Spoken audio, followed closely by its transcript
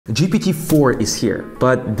GPT-4 is here,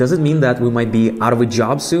 but does it mean that we might be out of a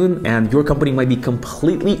job soon and your company might be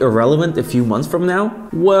completely irrelevant a few months from now?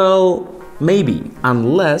 Well, maybe,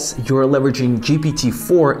 unless you're leveraging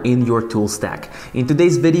GPT-4 in your tool stack. In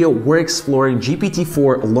today's video, we're exploring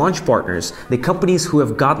GPT-4 launch partners, the companies who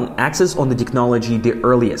have gotten access on the technology the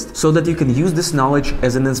earliest, so that you can use this knowledge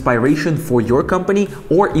as an inspiration for your company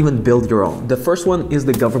or even build your own. The first one is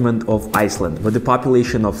the government of Iceland, with a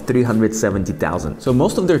population of 370,000. So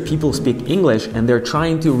most of their people speak English and they're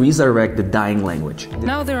trying to resurrect the dying language.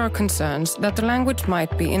 Now there are concerns that the language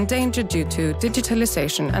might be endangered due to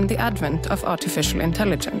digitalization and the advent of artificial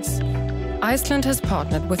intelligence. Iceland has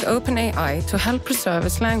partnered with OpenAI to help preserve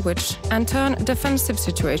its language and turn a defensive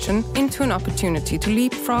situation into an opportunity to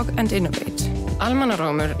leapfrog and innovate.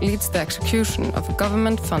 Almannarómur leads the execution of a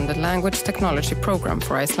government-funded language technology program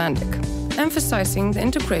for Icelandic, emphasizing the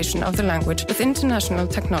integration of the language with international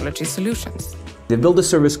technology solutions. They built a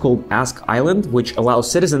service called Ask Island, which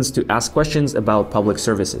allows citizens to ask questions about public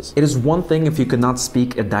services. It is one thing if you cannot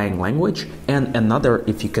speak a dying language, and another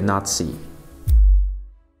if you cannot see.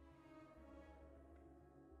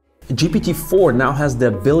 GPT-4 now has the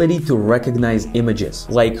ability to recognize images.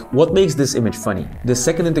 Like, what makes this image funny? The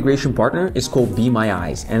second integration partner is called Be My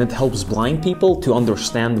Eyes, and it helps blind people to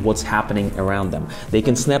understand what's happening around them. They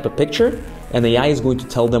can snap a picture, and the AI is going to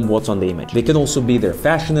tell them what's on the image. They can also be their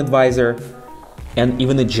fashion advisor, and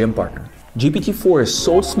even a gym partner. GPT-4 is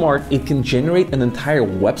so smart, it can generate an entire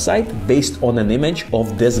website based on an image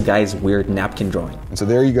of this guy's weird napkin drawing. And so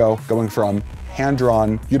there you go, going from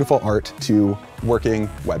hand-drawn, beautiful art to working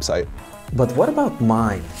website. But what about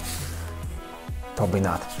mine? Probably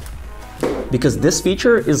not. Because this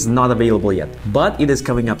feature is not available yet, but it is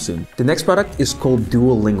coming up soon. The next product is called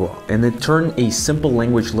Duolingual, and it turned a simple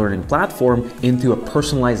language learning platform into a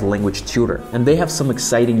personalized language tutor. And they have some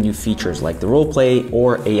exciting new features like the roleplay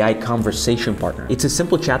or AI conversation partner. It's a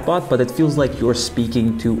simple chatbot, but it feels like you're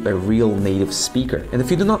speaking to a real native speaker. And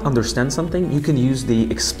if you do not understand something, you can use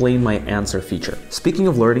the Explain My Answer feature. Speaking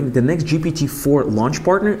of learning, the next GPT-4 launch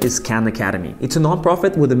partner is Khan Academy. It's a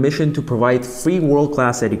nonprofit with a mission to provide free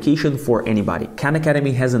world-class education for anybody. Khan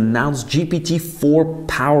Academy has announced GPT-4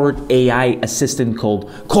 powered AI assistant called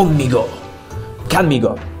Conmigo.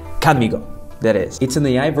 Conmigo. That is. It's an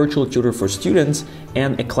AI virtual tutor for students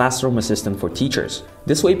and a classroom assistant for teachers.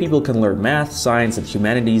 This way people can learn math, science, and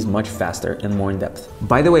humanities much faster and more in depth.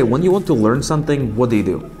 By the way, when you want to learn something, what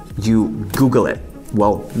do? You Google it.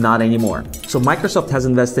 Well, not anymore. So Microsoft has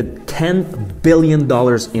invested $10 billion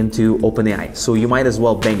into OpenAI, so you might as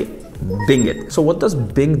well Bing it. So what does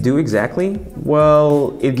Bing do exactly?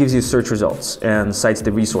 Well, it gives you search results and cites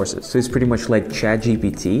the resources. So it's pretty much like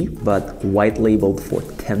ChatGPT, but white labeled for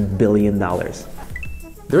 $10 billion.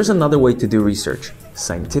 There's another way to do research.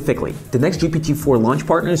 Scientifically. The next GPT-4 launch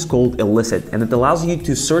partner is called Illicit, and it allows you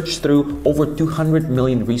to search through over 200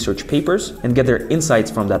 million research papers and get their insights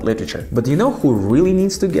from that literature. But do you know who really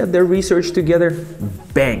needs to get their research together?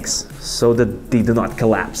 Banks, so that they do not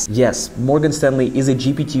collapse. Yes, Morgan Stanley is a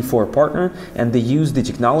GPT-4 partner, and they use the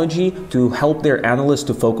technology to help their analysts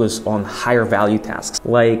to focus on higher value tasks,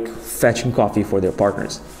 like fetching coffee for their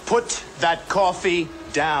partners. Put that coffee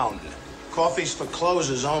down. Coffee's for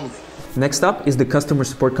closers only. Next up is the customer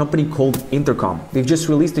support company called Intercom. They've just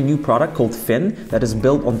released a new product called Fin that is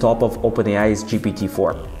built on top of OpenAI's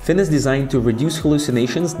GPT-4. Fin is designed to reduce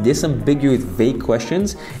hallucinations, disambiguate vague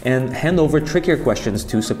questions, and hand over trickier questions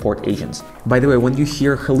to support agents. By the way, when you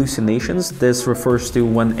hear hallucinations, this refers to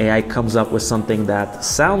when AI comes up with something that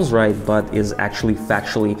sounds right but is actually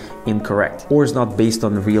factually incorrect or is not based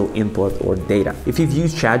on real input or data. If you've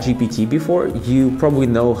used ChatGPT before, you probably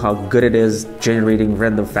know how good it is generating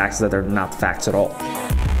random facts that are not facts at all.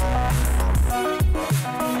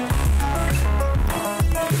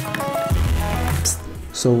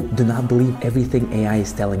 So do not believe everything AI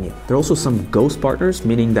is telling you. There are also some ghost partners,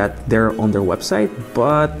 meaning that they're on their website,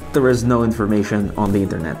 but there is no information on the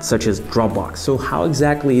internet, such as Dropbox. So how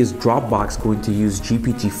exactly is Dropbox going to use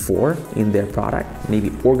GPT-4 in their product?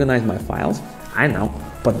 Maybe organize my files? I know.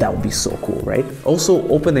 But that would be so cool, right? Also,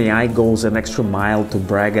 OpenAI goes an extra mile to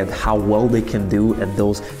brag at how well they can do at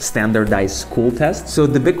those standardized school tests. So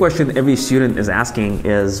the big question every student is asking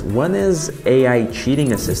is, when is AI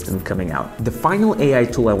cheating assistant coming out? The final AI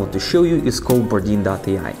tool I want to show you is called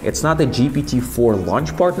Bardeen.ai. It's not a GPT-4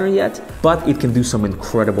 launch partner yet, but it can do some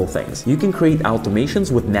incredible things. You can create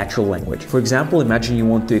automations with natural language. For example, imagine you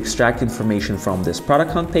want to extract information from this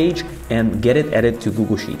product hunt page and get it added to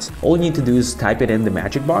Google Sheets. All you need to do is type it in the magic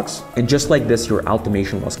magic box, and just like this, your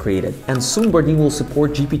automation was created. And soon Bardeen will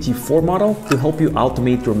support GPT-4 model to help you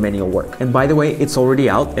automate your manual work. And by the way, it's already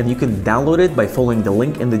out and you can download it by following the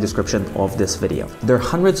link in the description of this video. There are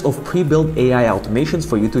hundreds of pre-built AI automations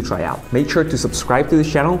for you to try out. Make sure to subscribe to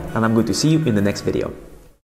this channel, and I'm going to see you in the next video.